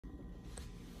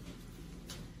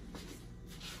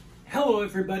Hello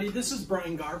everybody, this is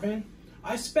Brian Garvin.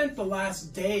 I spent the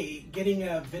last day getting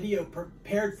a video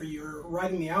prepared for you, or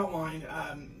writing the outline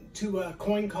to a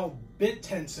coin called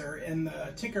Bittensor, and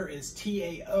the ticker is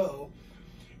TAO.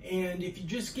 And if you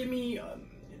just give me,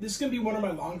 this is going to be one of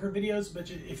my longer videos,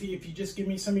 but if you just give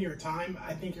me some of your time,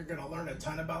 I think you're going to learn a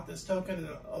ton about this token, and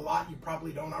a lot you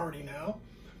probably don't already know.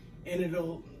 And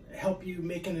it'll help you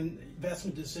make an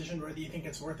investment decision whether you think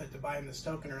it's worth it to buy in this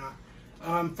token or not.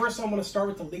 First, I'm going to start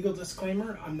with the legal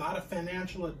disclaimer. I'm not a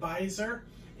financial advisor,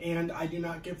 and I do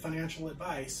not give financial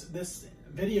advice. This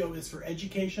video is for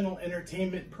educational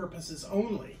entertainment purposes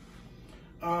only.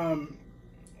 All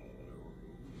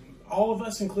of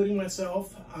us, including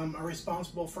myself, are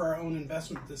responsible for our own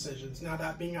investment decisions. Now,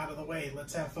 that being out of the way,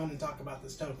 let's have fun and talk about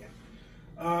this token.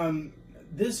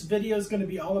 This video is going to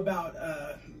be all about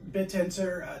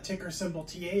Bittensor, ticker symbol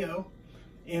TAO,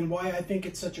 and why I think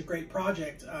it's such a great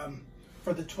project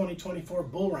for the 2024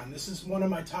 bull run. This is one of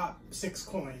my top 6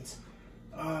 coins.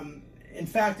 In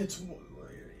fact,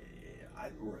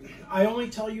 I only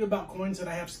tell you about coins that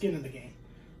I have skin in the game.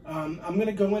 I'm going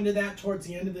to go into that towards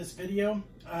the end of this video.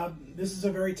 This is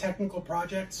a very technical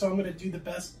project, so I'm going to do the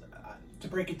best to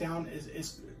break it down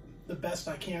is the best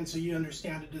I can so you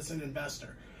understand it as an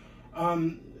investor.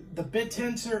 The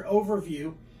Bittensor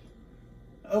overview.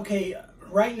 Okay,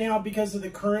 right now, because of the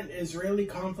current Israeli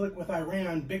conflict with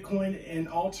Iran, Bitcoin and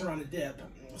alts are on a dip.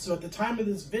 So at the time of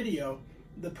this video,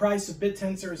 the price of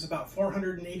Bittensor is about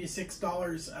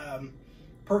 $486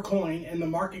 per coin, and the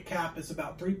market cap is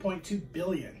about 3.2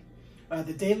 billion.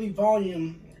 The daily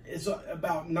volume is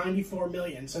about 94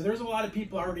 million. So there's a lot of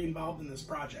people already involved in this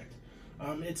project.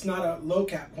 It's not a low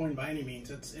cap coin by any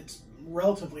means. It's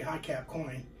relatively high cap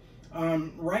coin.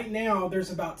 Right now,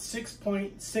 there's about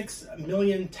 6.6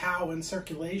 million TAO in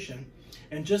circulation,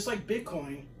 and just like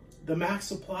Bitcoin, the max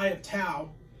supply of TAO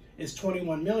is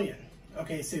 21 million.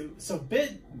 Okay, so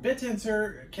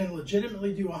Bittensor can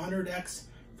legitimately do 100x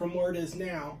from where it is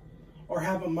now, or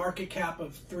have a market cap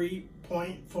of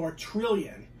 3.4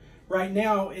 trillion. Right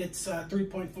now, it's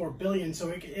 3.4 billion, so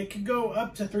it could go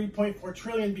up to 3.4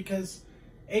 trillion because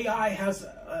AI has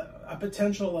a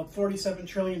potential of 47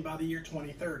 trillion by the year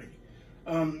 2030.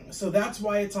 So that's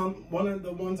why it's on one of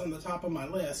the ones on the top of my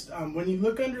list. When you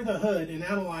look under the hood and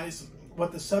analyze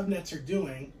what the subnets are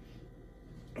doing,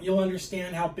 you'll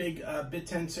understand how big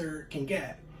Bittensor can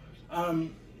get.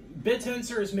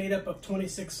 Bittensor is made up of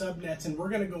 26 subnets, and we're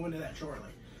going to go into that shortly.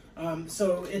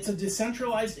 So it's a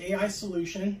decentralized AI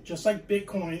solution, just like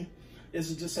Bitcoin is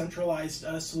a decentralized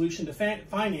solution to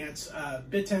finance.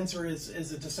 Bittensor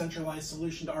is a decentralized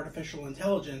solution to artificial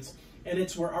intelligence, and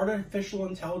it's where artificial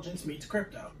intelligence meets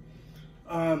crypto.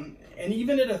 And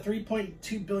even at a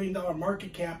 $3.2 billion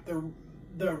market cap, the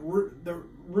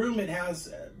room it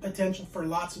has potential for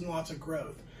lots and lots of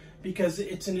growth, because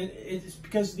it's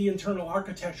because the internal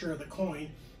architecture of the coin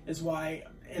is why,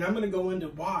 and I'm going to go into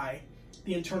why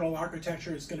the internal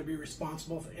architecture is going to be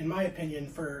responsible, in my opinion,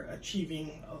 for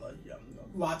achieving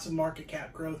lots of market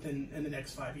cap growth in the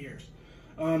next 5 years.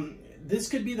 This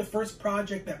could be the first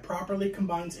project that properly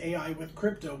combines AI with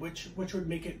crypto, which would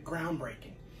make it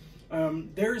groundbreaking.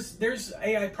 There's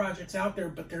AI projects out there,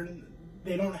 but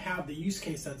they don't have the use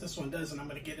case that this one does, and I'm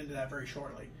going to get into that very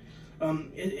shortly.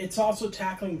 It's also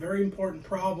tackling very important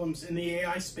problems in the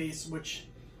AI space, which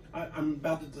I'm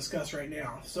about to discuss right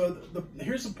now. So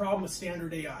here's the problem with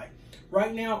standard AI.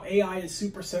 Right now, AI is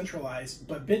super centralized,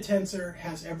 but Bittensor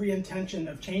has every intention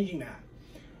of changing that.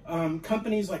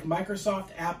 Companies like Microsoft,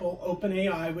 Apple,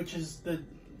 OpenAI, which is the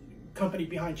company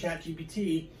behind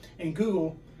ChatGPT, and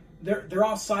Google, they're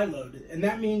all siloed, and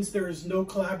that means there is no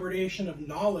collaboration of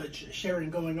knowledge sharing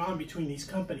going on between these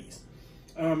companies.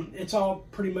 It's all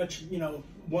pretty much,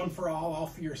 one for all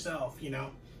for yourself,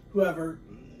 whoever.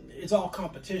 It's all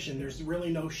competition. There's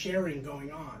really no sharing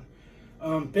going on.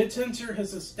 Bittensor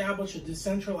has established a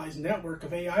decentralized network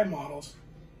of AI models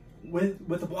with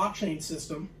a blockchain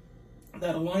system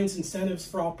that aligns incentives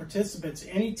for all participants.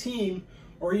 Any team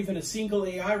or even a single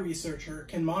AI researcher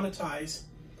can monetize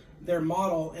their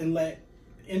model and let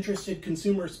interested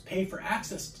consumers pay for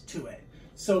access to it.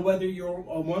 So whether you're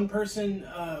a one-person,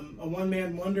 a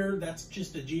one-man wonder that's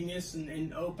just a genius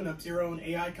and open up your own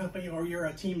AI company, or you're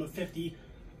a team of 50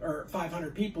 or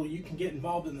 500 people, you can get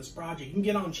involved in this project. You can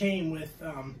get on chain with,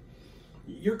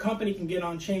 your company can get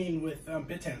on chain with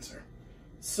Bittensor.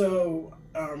 So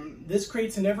this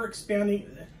creates an ever-expanding,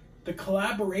 the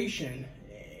collaboration,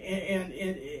 and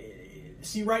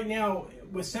see, right now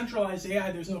with centralized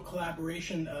AI, there's no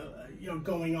collaboration,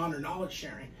 going on, or knowledge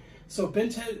sharing. So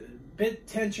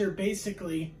Bittensor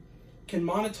basically can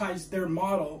monetize their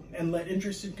model and let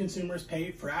interested consumers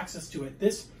pay for access to it.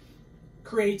 This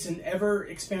creates an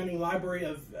ever-expanding library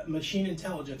of machine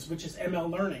intelligence, which is ML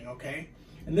learning, okay?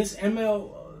 And this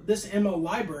ML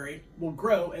library will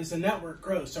grow as the network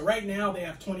grows. So right now they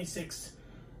have 26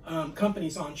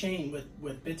 companies on chain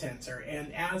with Bittensor,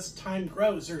 and as time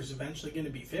grows, there's eventually going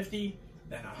to be 50,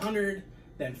 then 100,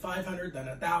 then 500, then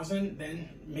 1,000, then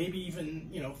maybe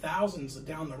even thousands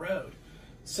down the road.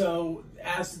 So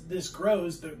as this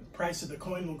grows, the price of the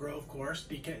coin will grow, of course,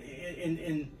 because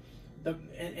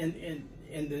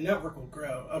and the network will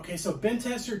grow. Okay, so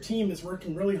Bittensor team is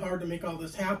working really hard to make all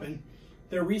this happen.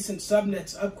 Their recent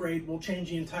subnets upgrade will change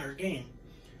the entire game,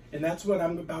 and that's what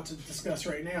I'm about to discuss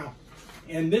right now.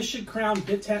 And this should crown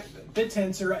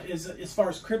Bittensor, as far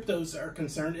as cryptos are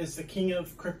concerned, as the king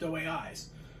of crypto AIs.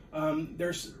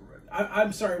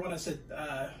 I'm sorry when I said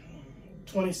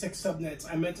 26 subnets,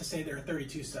 I meant to say there are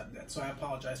 32 subnets, so I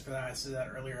apologize for that. I said that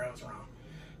earlier, I was wrong.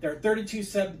 There are 32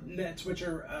 subnets, which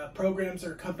are programs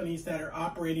or companies that are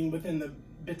operating within the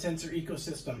Bittensor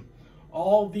ecosystem.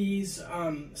 All these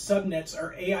subnets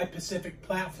are AI-specific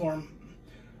platforms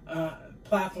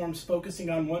focusing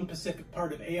on one specific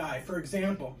part of AI. For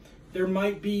example, there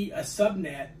might be a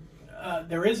subnet,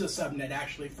 there is a subnet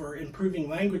actually for improving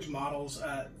language models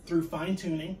through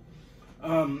fine-tuning.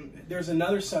 There's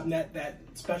another subnet that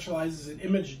specializes in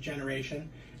image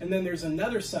generation, and then there's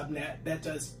another subnet that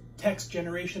does text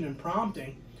generation and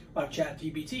prompting, like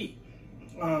ChatGPT.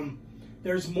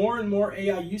 There's more and more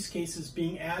AI use cases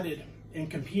being added and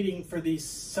competing for these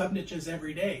subniches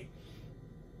every day.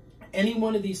 Any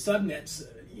one of these subnets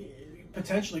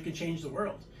potentially could change the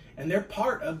world, and they're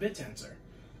part of Bittensor.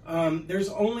 There's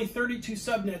only 32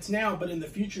 subnets now, but in the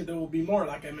future there will be more,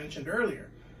 like I mentioned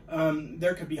earlier.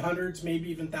 There could be hundreds, maybe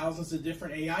even thousands of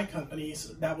different AI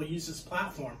companies that will use this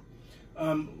platform.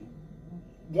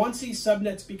 Once these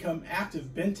subnets become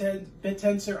active,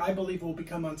 Bittensor, I believe, will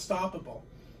become unstoppable.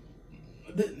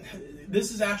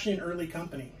 This is actually an early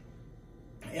company,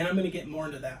 and I'm going to get more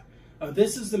into that.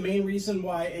 This is the main reason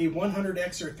why a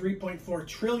 100x or $3.4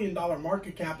 trillion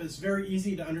market cap is very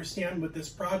easy to understand with this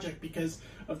project, because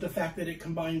of the fact that it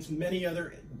combines many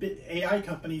other AI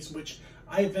companies, which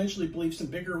I eventually believe some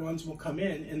bigger ones will come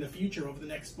in the future over the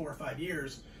next 4 or 5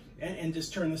 years and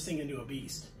just turn this thing into a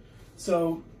beast.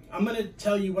 So I'm going to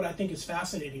tell you what I think is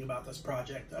fascinating about this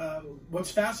project.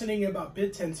 What's fascinating about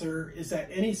Bittensor is that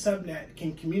any subnet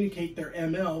can communicate their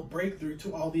ML breakthrough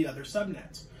to all the other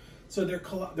subnets. So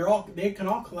they can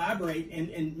all collaborate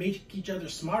and make each other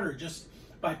smarter just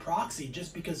by proxy,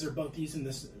 just because they're both using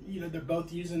this. They're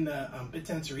both using the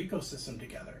Bittensor ecosystem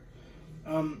together.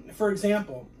 For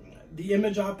example, the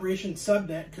image operation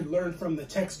subnet could learn from the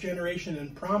text generation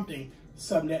and prompting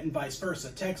subnet, and vice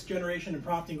versa. Text generation and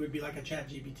prompting would be like a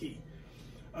ChatGPT.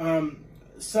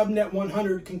 Subnet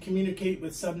 100 can communicate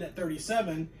with subnet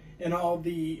 37, and all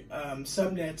the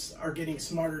subnets are getting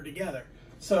smarter together.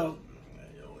 So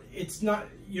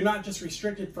you're not just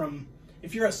restricted from,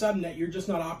 if you're a subnet, you're just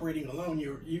not operating alone.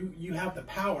 You have the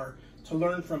power to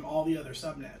learn from all the other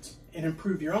subnets and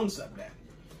improve your own subnet.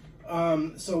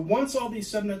 So once all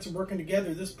these subnets are working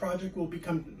together, this project will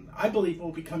become, I believe,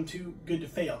 will become too good to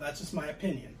fail. That's just my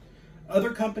opinion.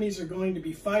 Other companies are going to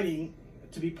be fighting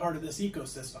to be part of this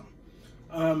ecosystem.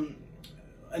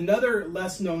 Another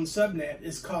less known subnet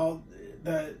is called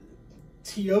the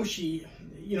TAO.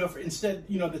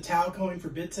 The TAO coin for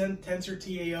Bittensor,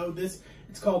 TAO.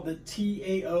 It's called the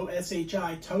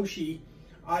TAO-SHI Toshi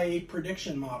IA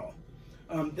prediction model.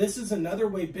 This is another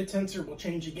way Bittensor will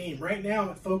change the game. Right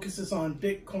now, it focuses on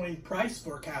Bitcoin price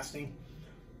forecasting,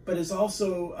 but is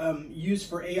also used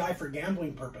for AI for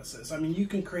gambling purposes. I mean, you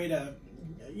can create a,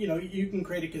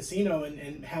 casino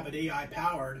and have it AI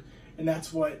powered, and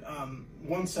that's what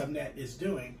one subnet is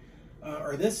doing,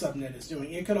 or this subnet is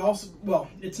doing. It could also, well,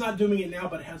 it's not doing it now,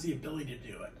 but it has the ability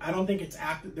to do it. I don't think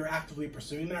they're actively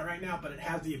pursuing that right now, but it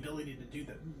has the ability to do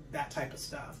that type of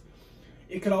stuff.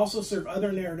 It could also serve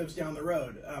other narratives down the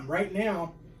road. Right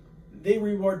now, they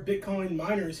reward Bitcoin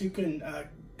miners who can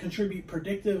contribute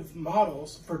predictive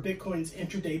models for Bitcoin's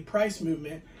intraday price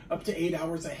movement up to 8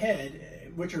 hours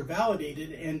ahead, which are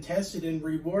validated and tested and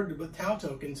rewarded with TAO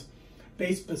tokens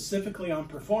based specifically on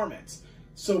performance.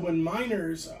 So when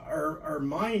miners are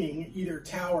mining either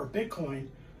TAO or Bitcoin,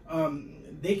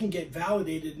 they can get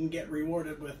validated and get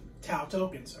rewarded with TAO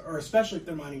tokens, or especially if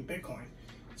they're mining Bitcoin.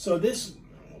 So this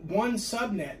one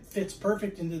subnet fits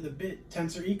perfect into the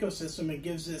Bittensor ecosystem and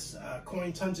gives this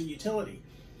coin tons of utility.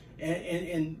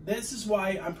 And this is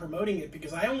why I'm promoting it,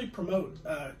 because I only promote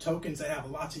tokens that have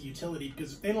lots of utility,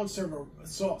 because if they don't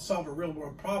solve a real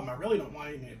world problem, I really don't want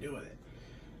anything to do with it.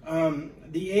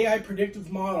 The AI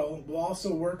predictive model will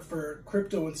also work for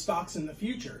crypto and stocks in the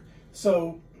future.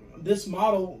 So this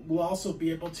model will also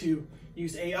be able to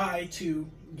use AI to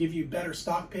give you better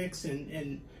stock picks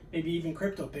and maybe even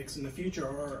crypto picks in the future,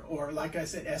 or like I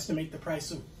said, estimate the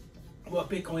price of what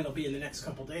Bitcoin will be in the next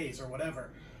couple days or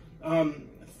whatever.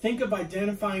 Think of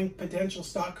identifying potential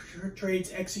stock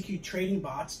trades, execute trading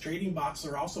bots. Trading bots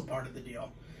are also part of the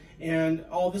deal. And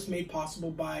all this made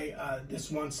possible by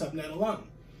this one subnet alone.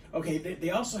 Okay,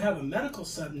 they also have a medical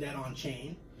subnet on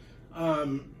chain.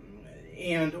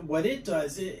 And what it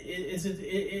does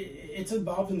it's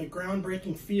involved in the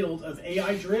groundbreaking field of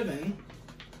AI-driven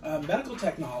medical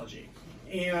technology.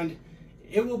 And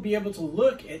it will be able to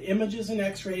look at images and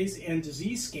x-rays and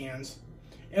disease scans,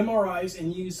 MRIs,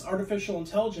 and use artificial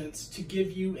intelligence to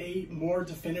give you a more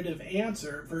definitive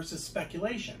answer versus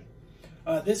speculation.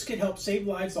 This could help save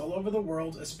lives all over the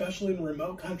world, especially in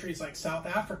remote countries like South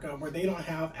Africa, where they don't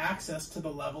have access to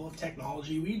the level of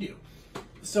technology we do.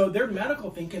 So their medical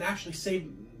thing can actually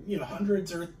save,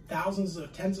 hundreds or thousands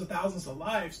of tens of thousands of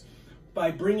lives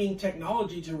by bringing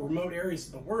technology to remote areas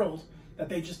of the world that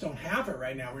they just don't have it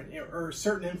right now, or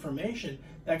certain information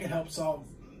that can help solve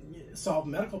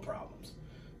medical problems.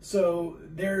 So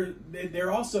they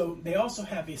also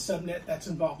have a subnet that's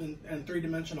involved in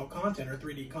three-dimensional content or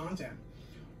 3D content.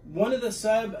 One of the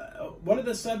subnets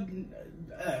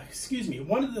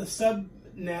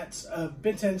of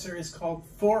Bittensor is called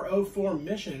 404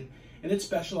 Mission, and it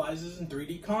specializes in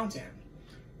 3D content.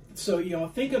 So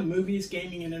think of movies,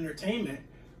 gaming, and entertainment.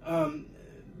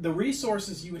 The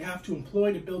resources you would have to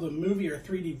employ to build a movie or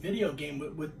 3D video game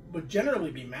would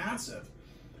generally be massive.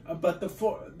 But the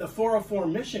 404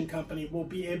 Mission company will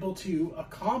be able to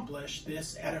accomplish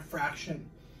this at a fraction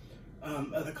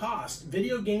of the cost.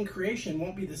 Video game creation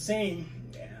won't be the same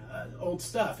old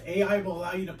stuff. AI will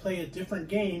allow you to play a different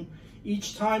game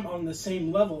each time on the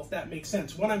same level, if that makes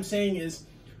sense. What I'm saying is,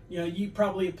 you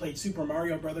probably have played Super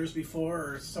Mario Brothers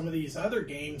before, or some of these other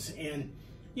games, and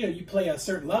you play a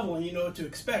certain level and you know what to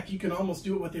expect. You can almost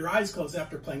do it with your eyes closed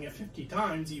after playing it 50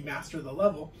 times. You master the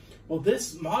level. Well,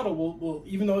 this model will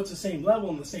even though it's the same level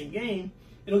in the same game,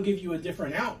 it'll give you a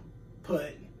different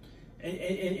output,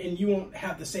 and you won't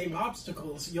have the same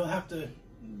obstacles. You'll have to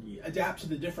adapt to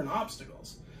the different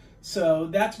obstacles. So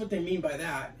that's what they mean by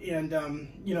that. And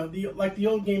like the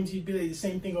old games, you'd play the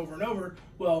same thing over and over.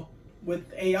 Well,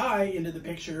 with AI into the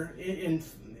picture, in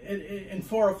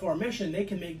 404 Mission, they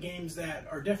can make games that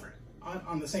are different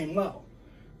on the same level.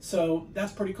 So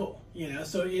that's pretty cool,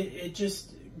 So it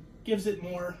just gives it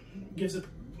more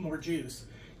juice.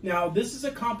 Now, this is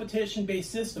a competition-based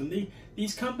system.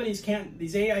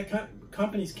 These AI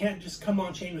companies can't just come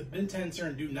on chain with Bittensor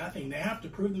and do nothing. They have to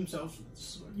prove themselves,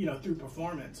 through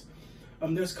performance.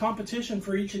 There's competition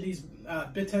for each of these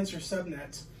Bittensor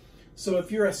subnets. So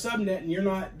if you're a subnet and you're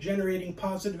not generating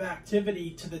positive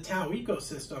activity to the TAO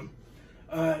ecosystem,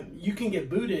 you can get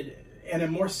booted, and a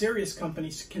more serious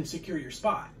company can secure your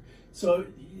spot. So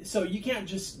you can't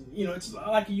just, it's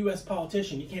like a U.S.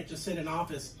 politician. You can't just sit in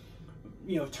office,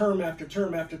 term after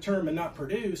term after term and not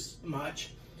produce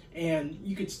much, and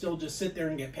you could still just sit there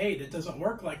and get paid. It doesn't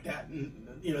work like that. And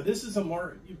this is a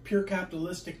more pure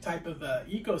capitalistic type of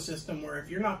ecosystem where if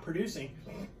you're not producing,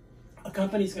 a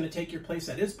company's going to take your place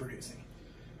that is producing.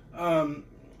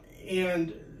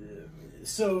 And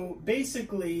so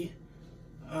basically,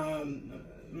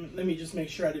 let me just make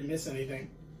sure I didn't miss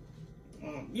anything.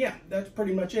 Yeah, that's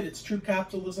pretty much it. It's true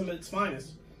capitalism at its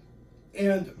finest.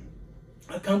 And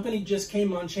a company just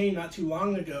came on chain not too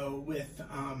long ago with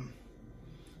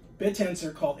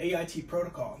Bittensor called AIT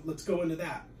Protocol. Let's go into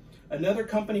that. Another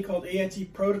company called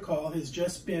AIT Protocol has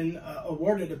just been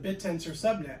awarded a Bittensor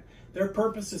subnet. Their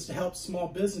purpose is to help small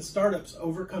business startups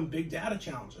overcome big data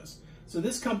challenges. So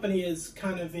this company is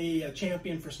kind of a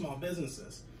champion for small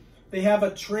businesses. They have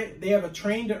a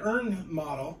train to earn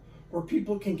model where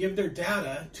people can give their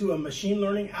data to a machine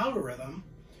learning algorithm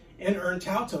and earn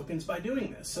TAO tokens by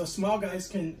doing this. So small guys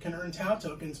can earn TAO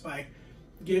tokens by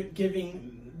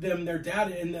giving them their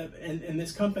data, and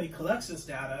this company collects this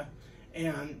data,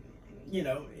 and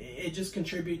it just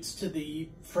contributes to the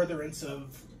furtherance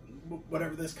of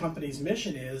whatever this company's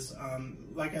mission is.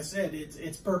 Like I said,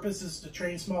 its purpose is to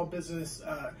train small business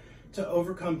to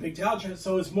overcome big challenges.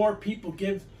 So as more people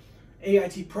give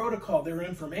AIT Protocol their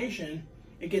information,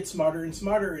 it gets smarter and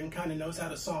smarter and kind of knows how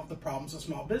to solve the problems of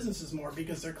small businesses more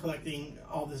because they're collecting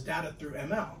all this data through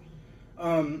ML.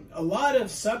 A lot of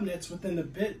subnets within the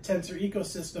Bittensor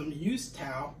ecosystem use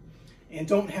TAO and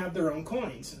don't have their own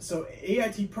coins. So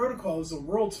AIT Protocol is the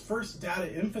world's first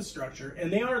data infrastructure,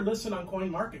 and they are listed on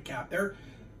CoinMarketCap.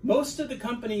 Most of the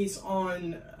companies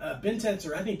on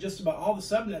Bittensor, I think just about all the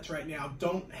subnets right now,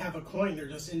 don't have a coin. They're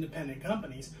just independent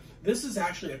companies. This is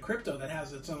actually a crypto that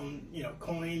has its own,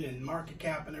 coin and market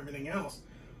cap and everything else.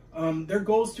 Their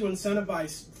goal is to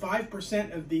incentivize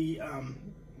 5% of the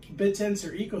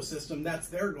Bittensor ecosystem. That's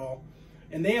their goal.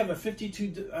 And they have a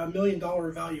 $52 million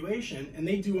valuation, and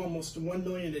they do almost $1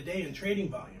 million a day in trading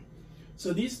volume.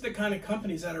 So these are the kind of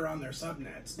companies that are on their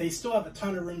subnets. They still have a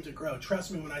ton of room to grow.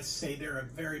 Trust me when I say they're a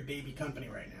very baby company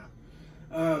right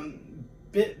now.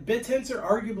 Bittensor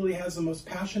arguably has the most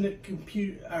passionate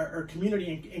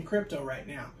community in crypto right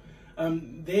now.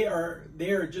 They are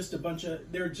just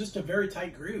they're just a very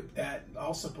tight group that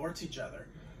all supports each other.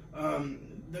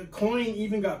 The coin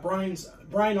even got Brian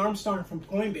Armstrong from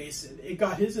Coinbase. It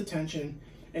got his attention,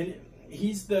 and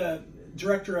he's the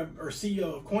director of or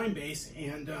CEO of Coinbase,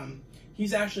 and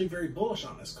he's actually very bullish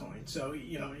on this coin. So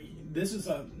this is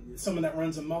someone that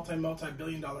runs a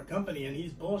multi-billion-dollar company, and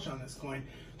he's bullish on this coin.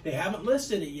 They haven't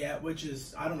listed it yet, which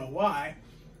is, I don't know why,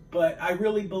 but I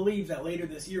really believe that later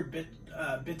this year,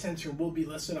 Bittensor will be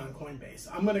listed on Coinbase.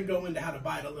 I'm going to go into how to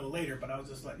buy it a little later, but I was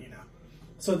just letting you know.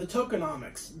 So the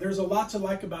tokenomics, there's a lot to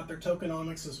like about their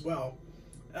tokenomics as well.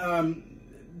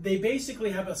 They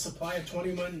basically have a supply of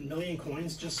 21 million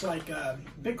coins, just like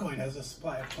Bitcoin has a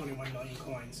supply of 21 million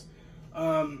coins.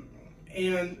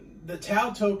 And the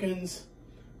TAO tokens,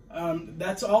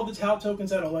 that's all the TAO tokens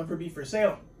that'll ever be for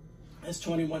sale, is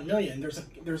 21 million.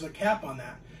 There's a cap on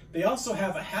that. They also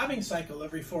have a halving cycle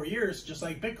every 4 years, just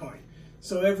like Bitcoin.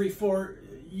 So every 4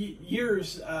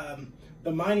 years,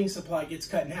 the mining supply gets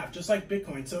cut in half, just like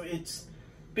Bitcoin. So it's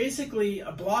basically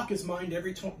a block is mined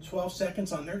every 12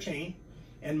 seconds on their chain,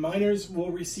 and miners will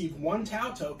receive 1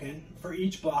 TAO token for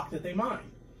each block that they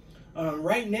mine.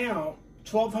 Right now,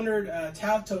 1,200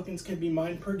 TAO tokens can be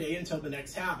mined per day until the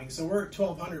next halving. So we're at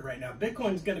 1,200 right now.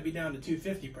 Bitcoin's going to be down to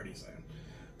 250 pretty soon,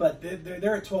 but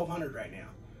they're at 1,200 right now.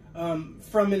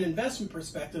 From an investment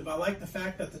perspective, I like the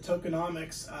fact that the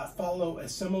tokenomics follow a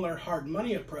similar hard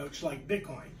money approach like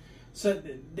Bitcoin. So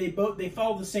they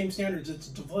follow the same standards.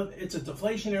 It's a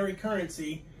deflationary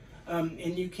currency,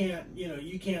 and you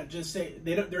can't just say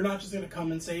they're not just going to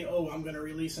come and say, oh, I'm going to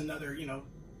release another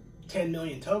 10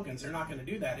 million tokens. They're not going to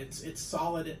do that. It's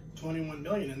solid at 21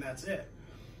 million, and that's it.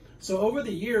 So over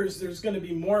the years, there's going to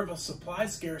be more of a supply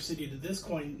scarcity to this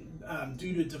coin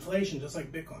due to deflation, just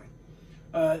like Bitcoin.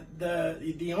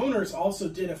 The owners also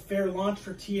did a fair launch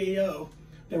for TAO.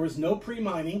 There was no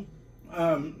pre-mining.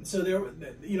 So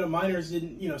there, miners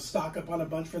didn't, stock up on a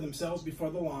bunch for themselves before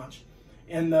the launch,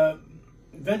 and the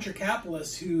venture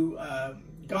capitalists who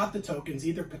got the tokens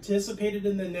either participated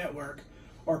in the network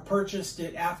or purchased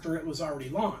it after it was already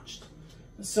launched.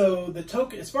 So the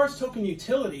token, as far as token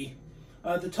utility,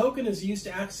 the token is used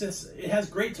to access. It has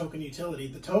great token utility.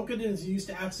 The token is used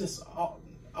to access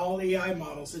all AI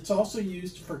models. It's also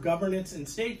used for governance and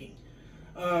staking.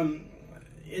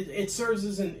 It serves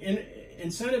as an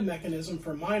incentive mechanism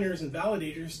for miners and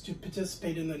validators to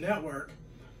participate in the network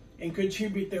and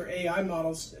contribute their AI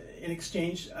models in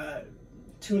exchange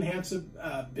to enhance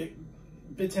the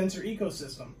Bittensor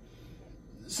ecosystem.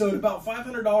 So at about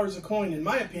 $500 a coin, in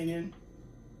my opinion,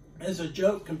 is a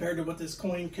joke compared to what this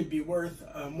coin could be worth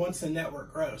once the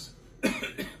network grows.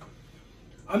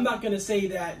 I'm not going to say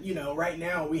that, right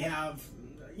now we have,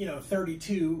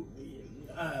 32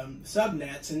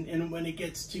 subnets, and when it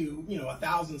gets to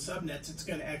 1,000 subnets, it's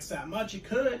going to X that much. It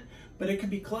could, but it could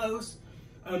be close.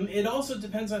 It also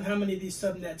depends on how many of these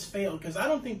subnets fail, because I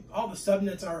don't think all the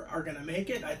subnets are going to make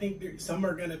it. I think some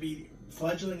are going to be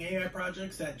fledgling AI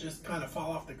projects that just kind of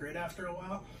fall off the grid after a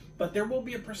while, but there will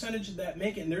be a percentage that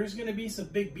make it, and there's going to be some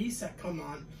big beasts that come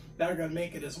on that are going to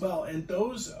make it as well, and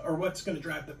those are what's going to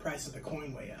drive the price of the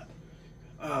coin way up.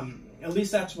 At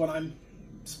least that's what I'm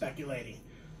speculating.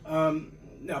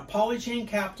 Now, Polychain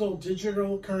Capital,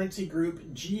 Digital Currency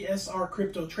Group, GSR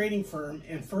Crypto Trading Firm,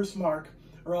 and First Mark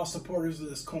are all supporters of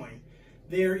this coin.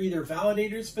 They are either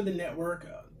validators for the network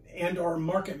and or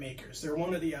market makers. They're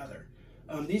one or the other.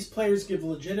 These players give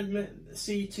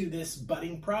legitimacy to this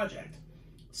budding project.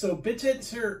 So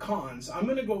Bittensor cons. I'm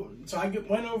going to go, so I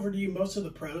went over to you most of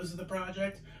the pros of the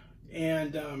project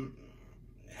and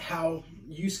how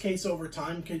use case over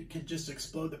time could just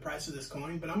explode the price of this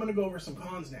coin, but I'm going to go over some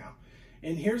cons now.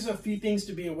 And here's a few things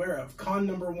to be aware of. Con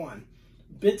number 1,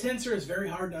 Bittensor is very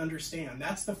hard to understand.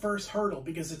 That's the first hurdle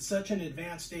because it's such an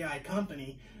advanced AI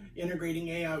company integrating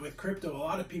AI with crypto. A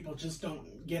lot of people just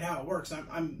don't get how it works.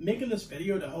 I'm making this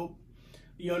video to hope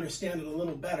you understand it a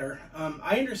little better.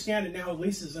 I understand it now, at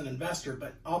least as an investor,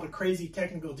 but all the crazy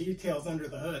technical details under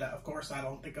the hood, of course, I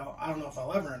don't know if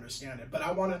I'll ever understand it, but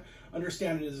I want to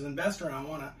understand it as an investor, and I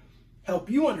want to help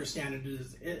you understand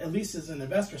it, at least as an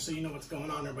investor, so you know what's going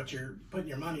on or what you're putting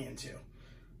your money into.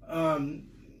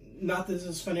 Not that this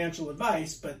is financial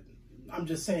advice, but I'm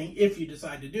just saying if you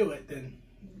decide to do it, then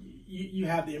you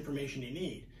have the information you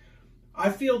need. I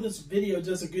feel this video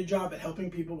does a good job at helping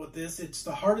people with this. It's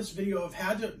the hardest video I've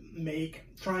had to make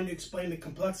trying to explain the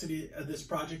complexity of this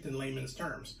project in layman's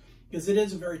terms, because it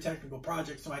is a very technical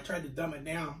project, so I tried to dumb it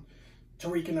down to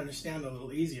where you can understand a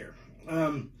little easier.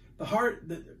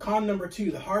 Con number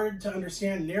 2, the hard to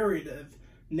understand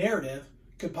narrative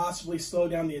could possibly slow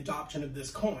down the adoption of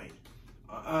this coin.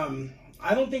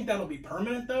 I don't think that'll be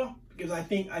permanent though, because I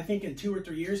think in 2 or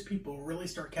 3 years people will really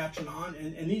start catching on,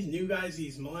 and these new guys,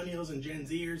 these millennials and Gen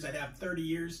Zers that have 30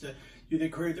 years to do their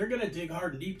career, they're going to dig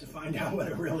hard and deep to find out what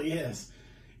it really is.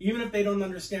 Even if they don't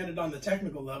understand it on the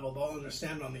technical level, they'll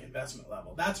understand it on the investment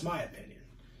level. That's my opinion.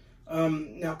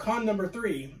 Now, con number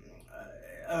 3,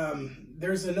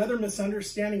 there's another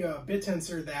misunderstanding of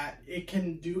Bittensor that it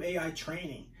can do AI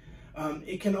training.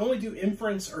 It can only do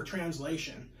inference or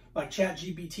translation. Like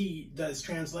ChatGPT does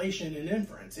translation and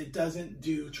inference. It doesn't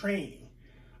do training.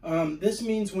 This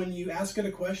means when you ask it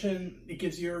a question, it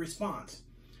gives you a response.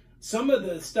 Some of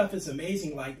the stuff is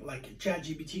amazing, like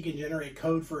ChatGPT can generate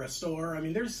code for a store. I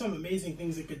mean, there's some amazing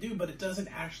things it could do, but it doesn't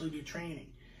actually do training.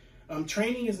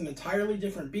 Training is an entirely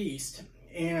different beast,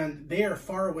 and they are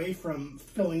far away from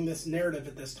filling this narrative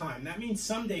at this time. That means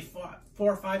someday,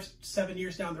 4, 5, 7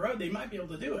 years down the road, they might be able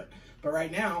to do it. But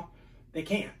right now, they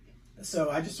can't. So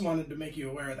I just wanted to make you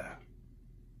aware of that.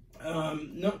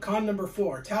 Con number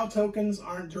 4, TAO tokens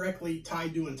aren't directly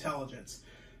tied to intelligence.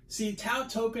 See, TAO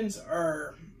tokens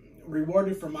are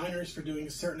rewarded for miners for doing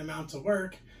certain amounts of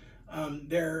work.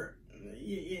 They're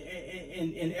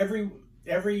in every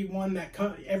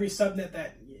subnet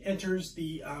that enters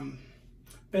the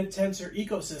Bittensor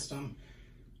ecosystem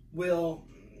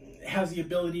has the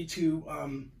ability to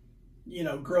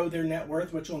grow their net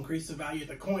worth, which will increase the value of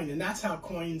the coin, and that's how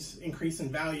coins increase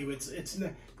in value.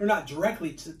 They're not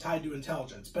directly tied to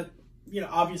intelligence, but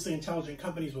obviously intelligent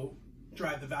companies will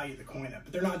drive the value of the coin up,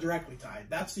 but they're not directly tied.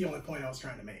 That's the only point I was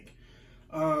trying to make.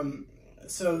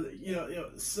 So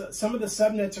some of the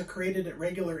subnets are created at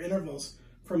regular intervals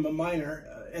from a miner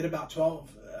at about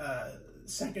 12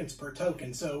 seconds per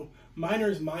token. So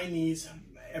miners mine these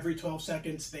every 12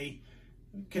 seconds. They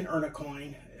can earn a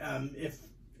coin if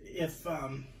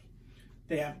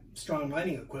they have strong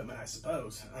mining equipment, I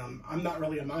suppose. I'm not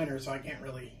really a miner, so I can't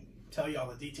really tell you all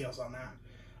the details on that.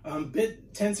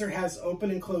 Bittensor has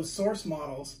open and closed source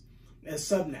models as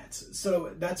subnets.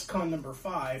 So that's con number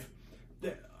 5.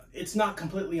 It's not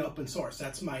completely open source.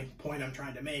 That's my point I'm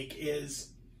trying to make, is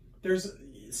there's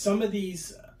some of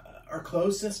these are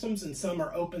closed systems and some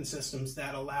are open systems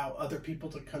that allow other people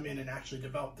to come in and actually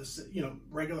develop this,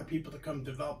 regular people to come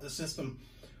develop the system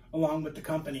along with the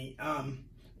company.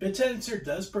 Bittensor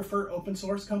does prefer open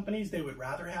source companies. They would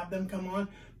rather have them come on,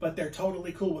 but they're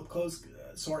totally cool with closed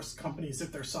source companies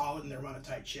if they're solid and they run a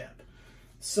tight ship.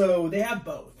 So they have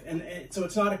both, and so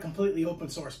it's not a completely open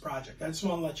source project. I just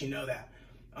want to let you know that.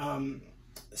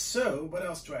 So what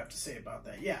else do I have to say about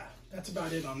that? Yeah, that's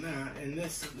about it on that. And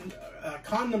this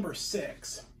con number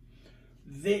 6,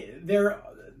 they're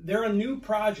a new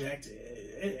project,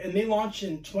 and they launched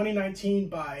in 2019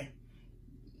 by,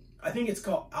 I think it's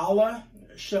called Alla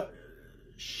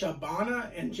Shabana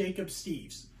and Jacob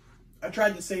Steves. I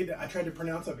tried to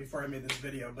pronounce that before I made this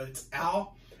video, but it's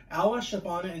Alla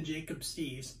Shabana and Jacob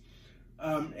Steves.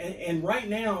 And right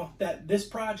now, that this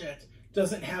project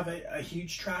doesn't have a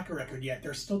huge track record yet.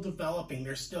 They're still developing.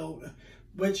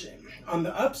 Which on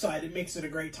the upside, it makes it a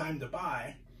great time to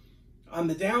buy. On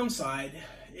the downside,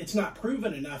 it's not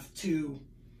proven enough to,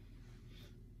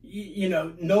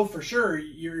 know for sure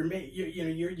it's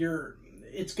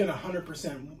going to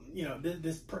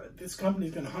 100%, this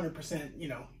company's going to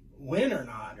 100%, win or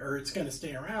not, or it's going to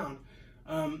stay around.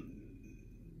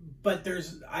 But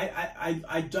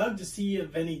I dug to see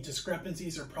if any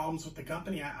discrepancies or problems with the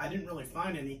company. I didn't really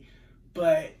find any,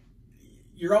 but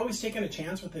you're always taking a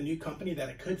chance with a new company that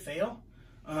it could fail.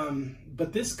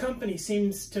 But this company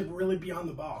seems to really be on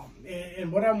the ball.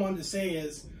 And what I wanted to say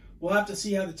is, we'll have to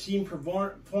see how the team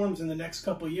performs in the next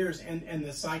couple of years and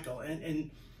the cycle. And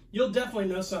you'll definitely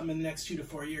know something in the next 2 to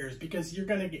 4 years, because you're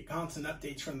going to get constant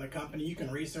updates from the company. You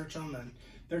can research them, and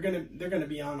they're going to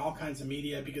be on all kinds of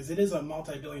media, because it is a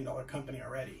multi-billion-dollar company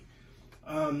already.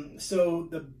 So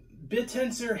the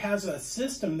Bittensor has a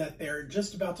system that they're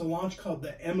just about to launch called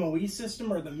the MOE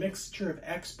system, or the Mixture of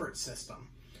Experts system.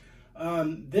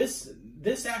 This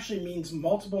actually means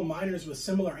multiple miners with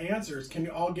similar answers can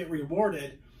all get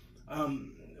rewarded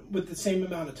with the same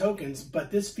amount of tokens,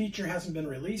 but this feature hasn't been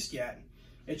released yet.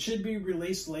 It should be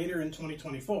released later in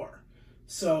 2024.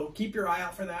 So keep your eye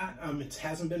out for that. It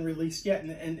hasn't been released yet,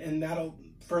 and that'll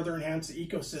further enhance the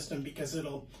ecosystem because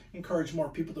it'll encourage more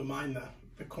people to mine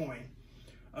the coin.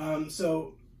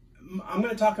 So I'm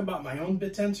going to talk about my own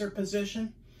Bittensor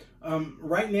position.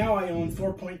 Right now I own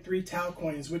 4.3 TAO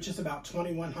coins, which is about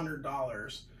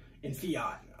 $2,100 in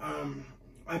fiat.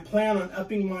 I plan on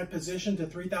upping my position to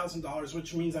 $3,000,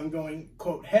 which means I'm going,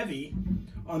 quote, heavy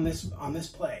on this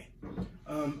play.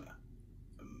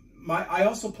 I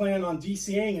also plan on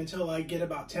DCAing until I get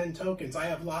about 10 tokens. I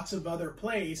have lots of other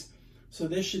plays, so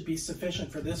this should be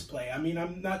sufficient for this play. I mean,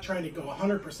 I'm not trying to go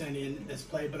 100% in this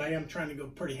play, but I am trying to go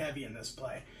pretty heavy in this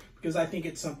play because I think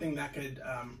it's something that could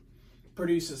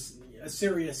produce a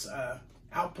serious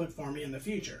output for me in the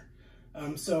future.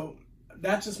 So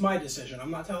that's just my decision.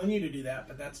 I'm not telling you to do that,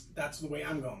 but that's the way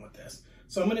I'm going with this.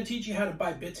 So I'm going to teach you how to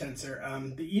buy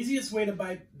Bittensor. The easiest way to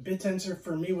buy Bittensor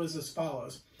for me was as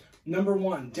follows. Number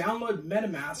one, download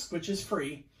MetaMask, which is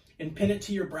free, and pin it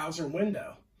to your browser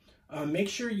window. Make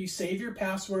sure you save your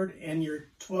password and your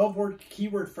 12-word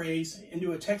keyword phrase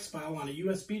into a text file on a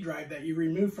USB drive that you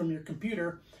remove from your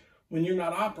computer when you're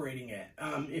not operating it.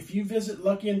 If you visit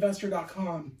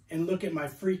luckyinvestor.com and look at my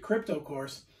free crypto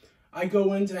course, I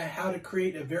go into how to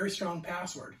create a very strong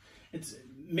password.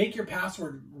 Make your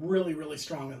password really, really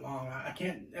strong and long. I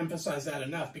can't emphasize that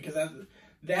enough because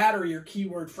that or your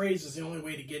keyword phrase is the only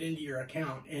way to get into your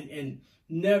account, and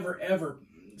never ever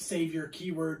save your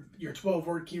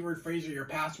 12-word keyword phrase or your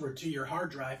password to your hard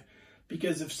drive,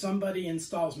 because if somebody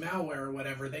installs malware or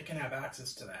whatever, they can have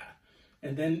access to that.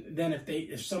 And then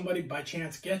if somebody by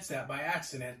chance gets that by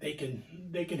accident, they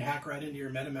can hack right into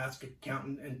your MetaMask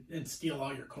account and steal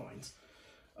all your coins.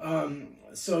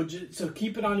 So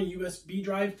keep it on a USB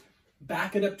drive.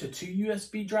 Back it up to 2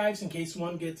 USB drives in case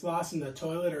one gets lost in the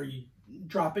toilet or you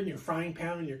drop it in your frying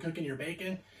pan when you're cooking your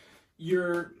bacon.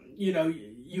 You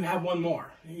have one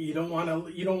more. You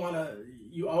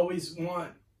always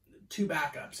want 2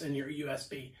 backups in your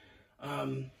USB.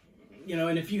 And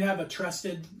if you have a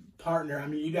trusted partner, I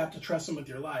mean, you have to trust them with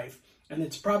your life. And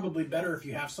it's probably better if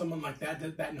you have someone like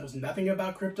that knows nothing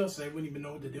about crypto, so they wouldn't even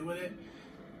know what to do with it.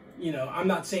 I'm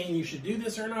not saying you should do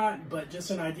this or not, but just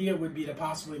an idea would be to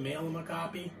possibly mail them a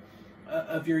copy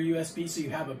of your USB so you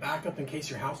have a backup in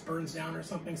case your house burns down or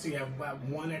something, so you have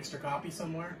one extra copy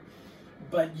somewhere.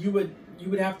 But you would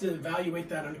have to evaluate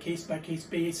that on a case-by-case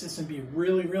basis and be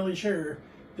really, really sure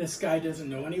this guy doesn't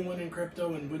know anyone in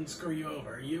crypto and wouldn't screw you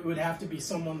over. You would have to be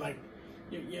someone like,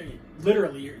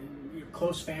 literally your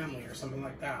close family or something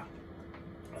like that.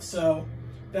 So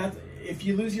that if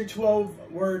you lose your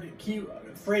 12-word key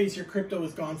phrase, your crypto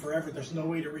is gone forever. There's no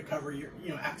way to recover your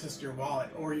access to your wallet,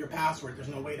 or your password. There's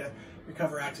no way to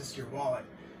recover access to your wallet.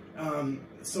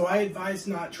 So I advise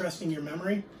not trusting your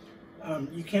memory.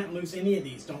 You can't lose any of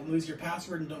these. Don't lose your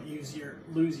password and don't lose your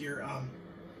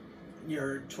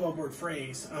 12-word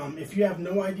phrase. If you have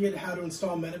no idea how to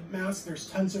install MetaMask, there's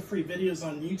tons of free videos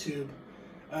on YouTube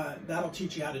that'll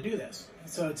teach you how to do this.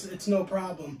 So it's no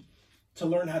problem to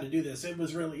learn how to do this. It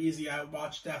was really easy. I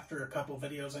watched after a couple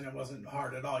videos and it wasn't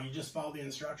hard at all. You just follow the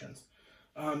instructions.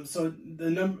 So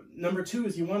the number 2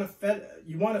 is you want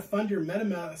to fund your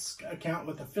MetaMask account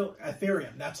with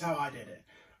Ethereum. That's how I did it.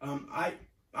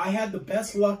 I had the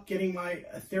best luck getting my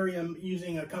Ethereum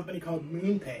using a company called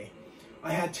MoonPay.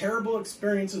 I had terrible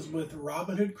experiences with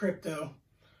Robinhood Crypto.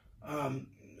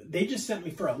 They just sent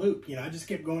me for a loop. I just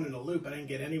kept going in a loop. I didn't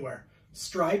get anywhere.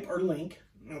 Stripe or Link,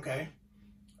 okay.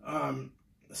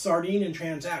 Sardine and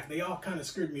Transact, they all kind of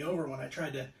screwed me over when I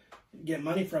tried to get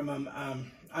money from them.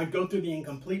 I'd go through the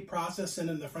incomplete process, send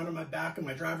in the front of my back of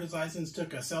my driver's license,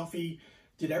 took a selfie,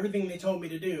 did everything they told me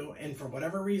to do, and for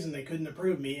whatever reason, they couldn't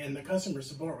approve me, and the customer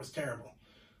support was terrible.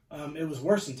 It was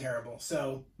worse than terrible.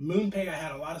 So MoonPay I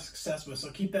had a lot of success with, so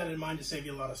keep that in mind to save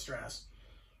you a lot of stress.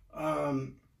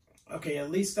 Okay, at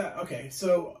least that, okay,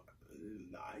 so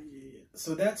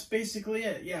that's basically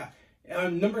it, yeah.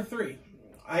 Number 3,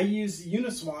 I use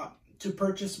Uniswap to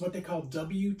purchase what they call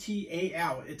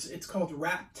TAO. It's called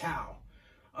wrapped TAO.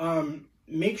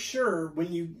 Make sure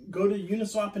when you go to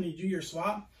Uniswap and you do your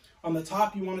swap, on the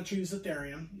top you want to choose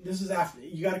Ethereum. This is after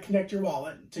you got to connect your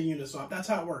wallet to Uniswap. That's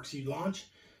how it works. You launch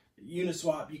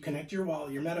Uniswap, you connect your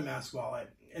wallet, your MetaMask wallet,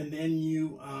 and then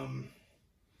you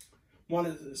want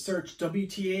to search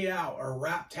TAO or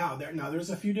wrapped TAO. Now there's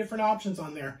a few different options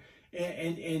on there,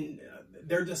 and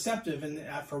they're deceptive, and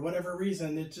for whatever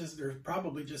reason, they're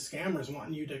probably just scammers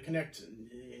wanting you to connect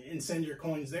and send your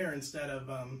coins there instead of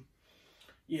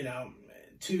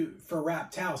for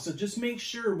wrapped TAO. So just make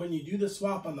sure when you do the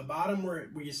swap on the bottom where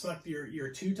you select your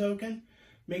 2 token,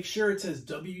 make sure it says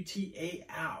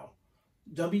TAO.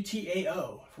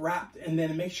 WTAO, wrapped, and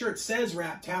then make sure it says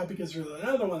wrapped TAO, because there's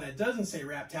another one that doesn't say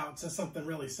wrapped TAO. It says something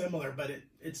really similar, but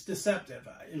it's deceptive.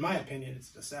 In my opinion, it's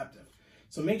deceptive.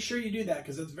 So make sure you do that,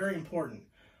 because it's very important.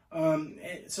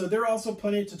 So there are also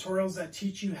plenty of tutorials that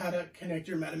teach you how to connect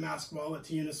your MetaMask wallet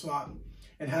to Uniswap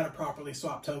and how to properly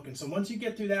swap tokens. So once you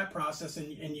get through that process and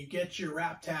you get your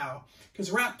wrapped TAO,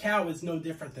 because wrapped TAO is no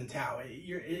different than TAO.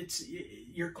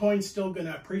 Your coin's still going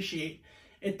to appreciate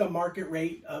at the market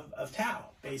rate of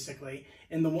TAO, basically.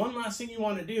 And the one last thing you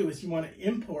want to do is you want to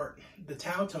import the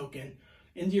TAO token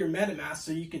into your MetaMask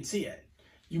so you can see it.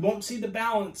 You won't see the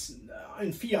balance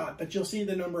in fiat, but you'll see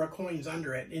the number of coins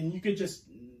under it. And you could just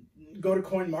go to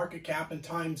CoinMarketCap and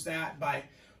times that by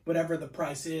whatever the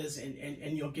price is,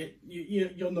 and you'll get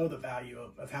you'll know the value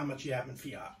of how much you have in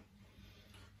fiat.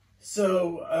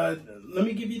 So let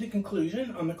me give you the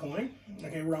conclusion on the coin.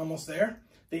 Okay, we're almost there.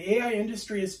 The AI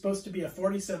industry is supposed to be a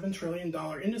 $47 trillion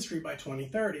industry by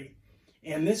 2030.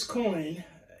 And this coin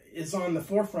is on the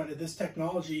forefront of this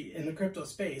technology in the crypto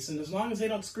space. And as long as they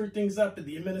don't screw things up in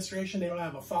the administration, they don't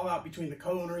have a fallout between the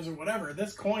co-owners or whatever,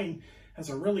 this coin has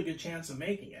a really good chance of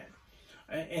making it.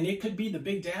 And it could be the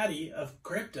big daddy of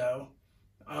crypto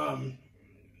in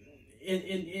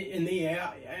the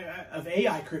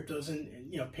AI cryptos, and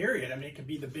period. I mean, it could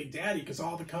be the big daddy because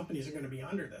all the companies are going to be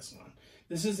under this one.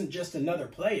 This isn't just another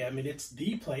play. I mean, it's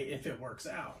the play if it works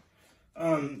out.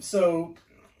 So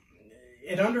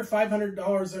at under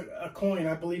 $500 a coin,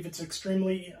 I believe it's an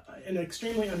extremely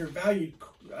undervalued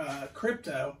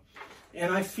crypto.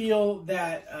 And I feel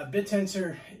that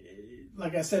Bittensor,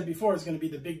 like I said before, is going to be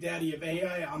the big daddy of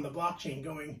AI on the blockchain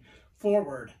going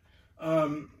forward.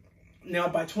 Now,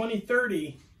 by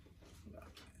 2030,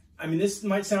 I mean, this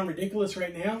might sound ridiculous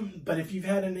right now, but if you've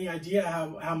had any idea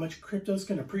how much cryptos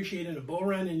can appreciate in a bull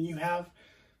run, and you have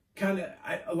kind of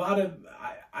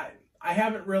I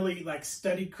haven't really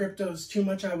studied cryptos too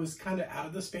much. I was kind of out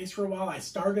of the space for a while. I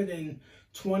started in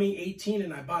 2018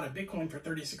 and I bought a Bitcoin for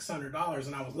 $3,600,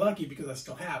 and I was lucky because I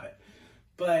still have it.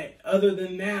 But other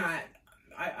than that,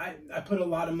 I put a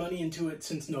lot of money into it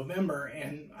since November,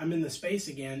 and I'm in the space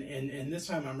again, and this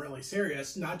time I'm really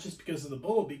serious, not just because of the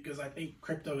bull, because I think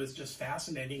crypto is just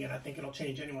fascinating and I think it'll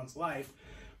change anyone's life.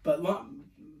 But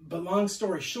long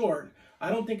story short,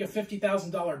 I don't think a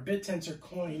 $50,000 Bittensor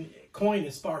coin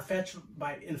is far-fetched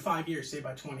in 5 years, say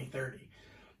by 2030.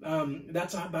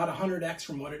 That's about 100x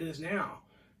from what it is now.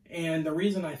 And the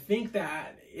reason I think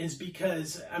that is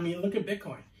because, I mean, look at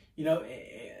Bitcoin,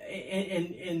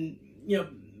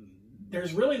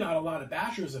 there's really not a lot of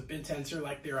bashers of Bittensor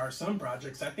like there are some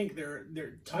projects. I think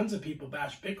there tons of people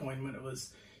bashed Bitcoin when it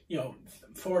was, $40,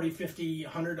 $50,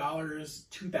 $100,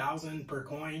 $2,000 per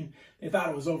coin. They thought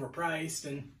it was overpriced,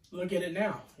 and look at it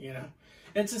now,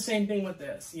 It's the same thing with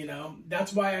this,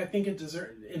 That's why I think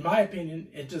in my opinion,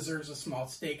 it deserves a small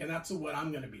stake, and that's what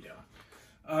I'm going to be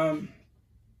doing.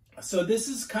 So this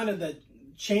is kind of the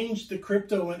change the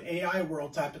crypto and AI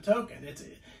world type of token.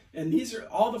 And these are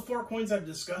all the 4 coins I've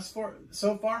discussed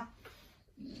so far.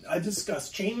 I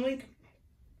discussed Chainlink,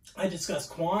 I discussed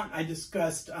Quant, I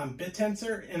discussed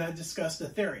Bittensor, and I discussed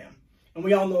Ethereum. And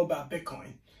we all know about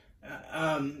Bitcoin.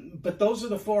 But those are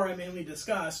the 4 I mainly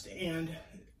discussed. And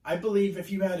I believe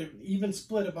if you had an even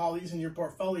split of all these in your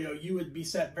portfolio, you would be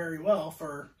set very well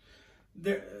for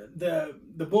the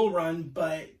bull run,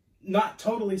 but not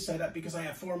totally set up, because I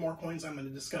have 4 more coins I'm going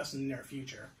to discuss in the near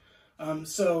future. And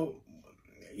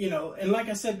like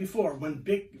I said before, when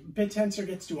Bittensor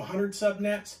gets to 100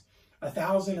 subnets,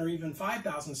 1,000 or even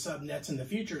 5,000 subnets in the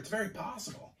future, it's very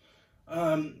possible.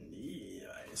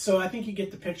 So I think you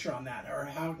get the picture on that, or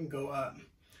how it can go up.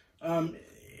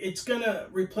 It's going to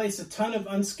replace a ton of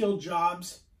unskilled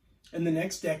jobs in the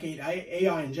next decade.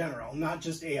 AI in general, not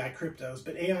just AI cryptos,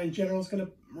 but AI in general is going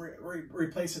to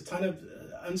replace a ton of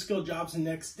unskilled jobs in the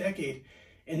next decade,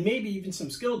 and maybe even some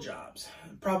skilled jobs.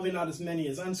 Probably not as many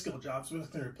as unskilled jobs, but it's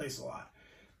going to replace a lot.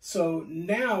 So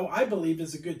now I believe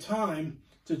is a good time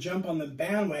to jump on the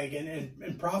bandwagon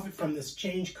and profit from this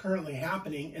change currently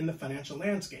happening in the financial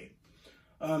landscape.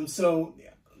 That's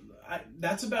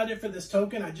about it for this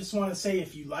token. I just want to say,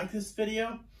 if you like this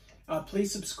video,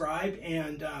 please subscribe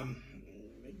and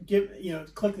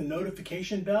click the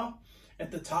notification bell at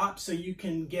the top so you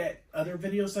can get other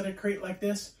videos that I create like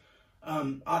this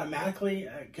automatically,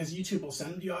 because YouTube will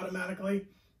send them to you automatically.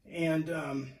 And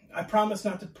I promise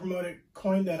not to promote a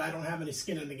coin that I don't have any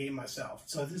skin in the game myself.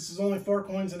 So this is only 4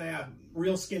 coins, and I have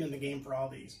real skin in the game for all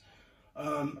these.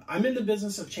 I'm in the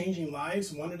business of changing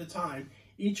lives one at a time.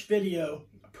 Each video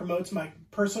promotes my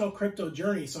personal crypto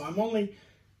journey, so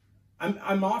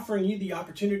I'm offering you the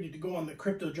opportunity to go on the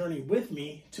crypto journey with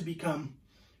me to become,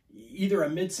 either a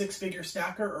mid six-figure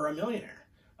stacker or a millionaire.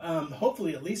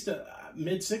 Hopefully at least a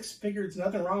mid six-figure, there's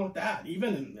nothing wrong with that.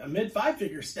 Even a mid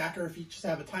five-figure stacker, if you just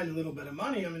have a tiny little bit of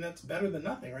money, I mean, that's better than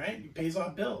nothing, right? It pays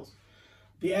off bills.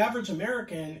 The average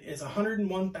American is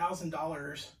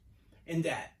 $101,000 in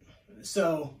debt.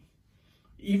 So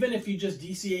even if you just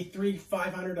DCA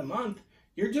 $300-500 a month,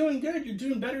 you're doing good. You're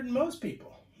doing better than most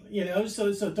people. You know,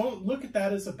 so don't look at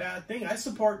that as a bad thing. I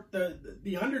support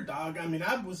the underdog. I mean,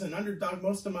 I was an underdog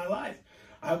most of my life.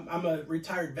 I'm a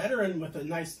retired veteran with a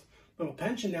nice little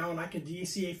pension now, and I could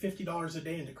DCA $50 a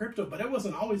day into crypto, but it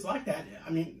wasn't always like that. I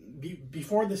mean,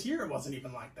 before this year, it wasn't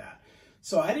even like that.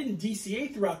 So I didn't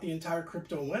DCA throughout the entire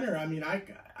crypto winter. I mean,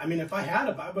 if I had,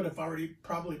 I would have already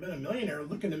probably been a millionaire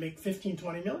looking to make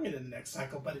 15-20 million in the next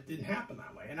cycle, but it didn't happen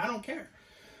that way, and I don't care.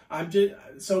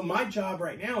 So my job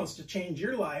right now is to change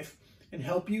your life and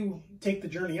help you take the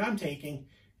journey I'm taking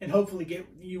and hopefully get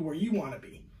you where you want to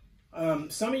be.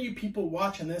 Some of you people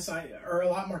watching this are a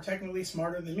lot more technically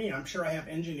smarter than me. I'm sure I have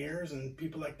engineers and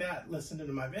people like that listening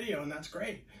to my video, and that's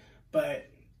great. But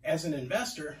as an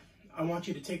investor, I want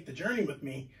you to take the journey with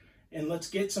me, and let's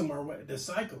get somewhere with this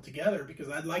cycle together, because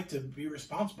I'd like to be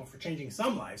responsible for changing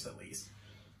some lives at least.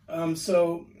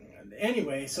 So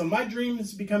anyway, so my dream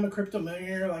is to become a crypto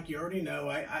millionaire, like you already know.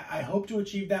 I hope to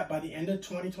achieve that by the end of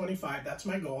 2025. That's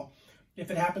my goal. If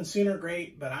it happens sooner,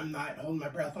 great, but I'm not holding my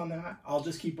breath on that. I'll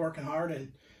just keep working hard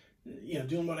and, you know,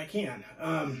 doing what I can.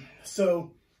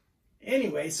 So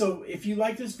anyway, so if you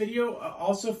like this video,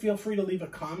 also feel free to leave a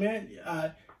comment.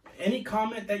 Any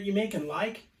comment that you make and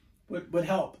like would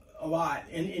help a lot.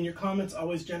 And your comments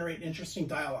always generate interesting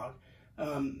dialogue.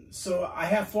 So I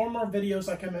have 4 more videos,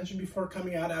 like I mentioned before,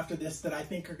 coming out after this that I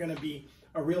think are going to be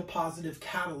a real positive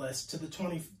catalyst to the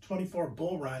 2024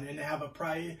 bull run, and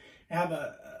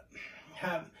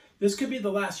this could be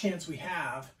the last chance we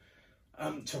have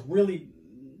to really,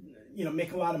 you know,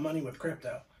 make a lot of money with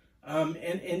crypto.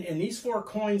 And these 4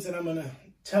 coins that I'm going to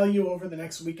tell you over the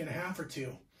next week and a half or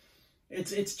two,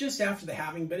 it's just after the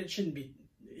halving, but it shouldn't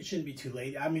be too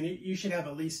late. I mean, you should have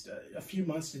at least a few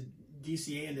months to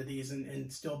DCA into these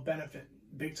and still benefit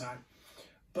big time.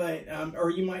 But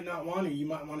or you might not want to. You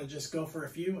might want to just go for a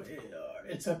few.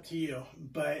 It's up to you.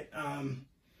 But I'm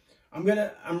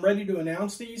ready to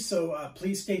announce these, so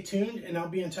please stay tuned, and I'll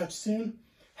be in touch soon.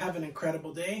 Have an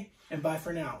incredible day, and bye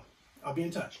for now. I'll be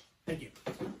in touch. Thank you.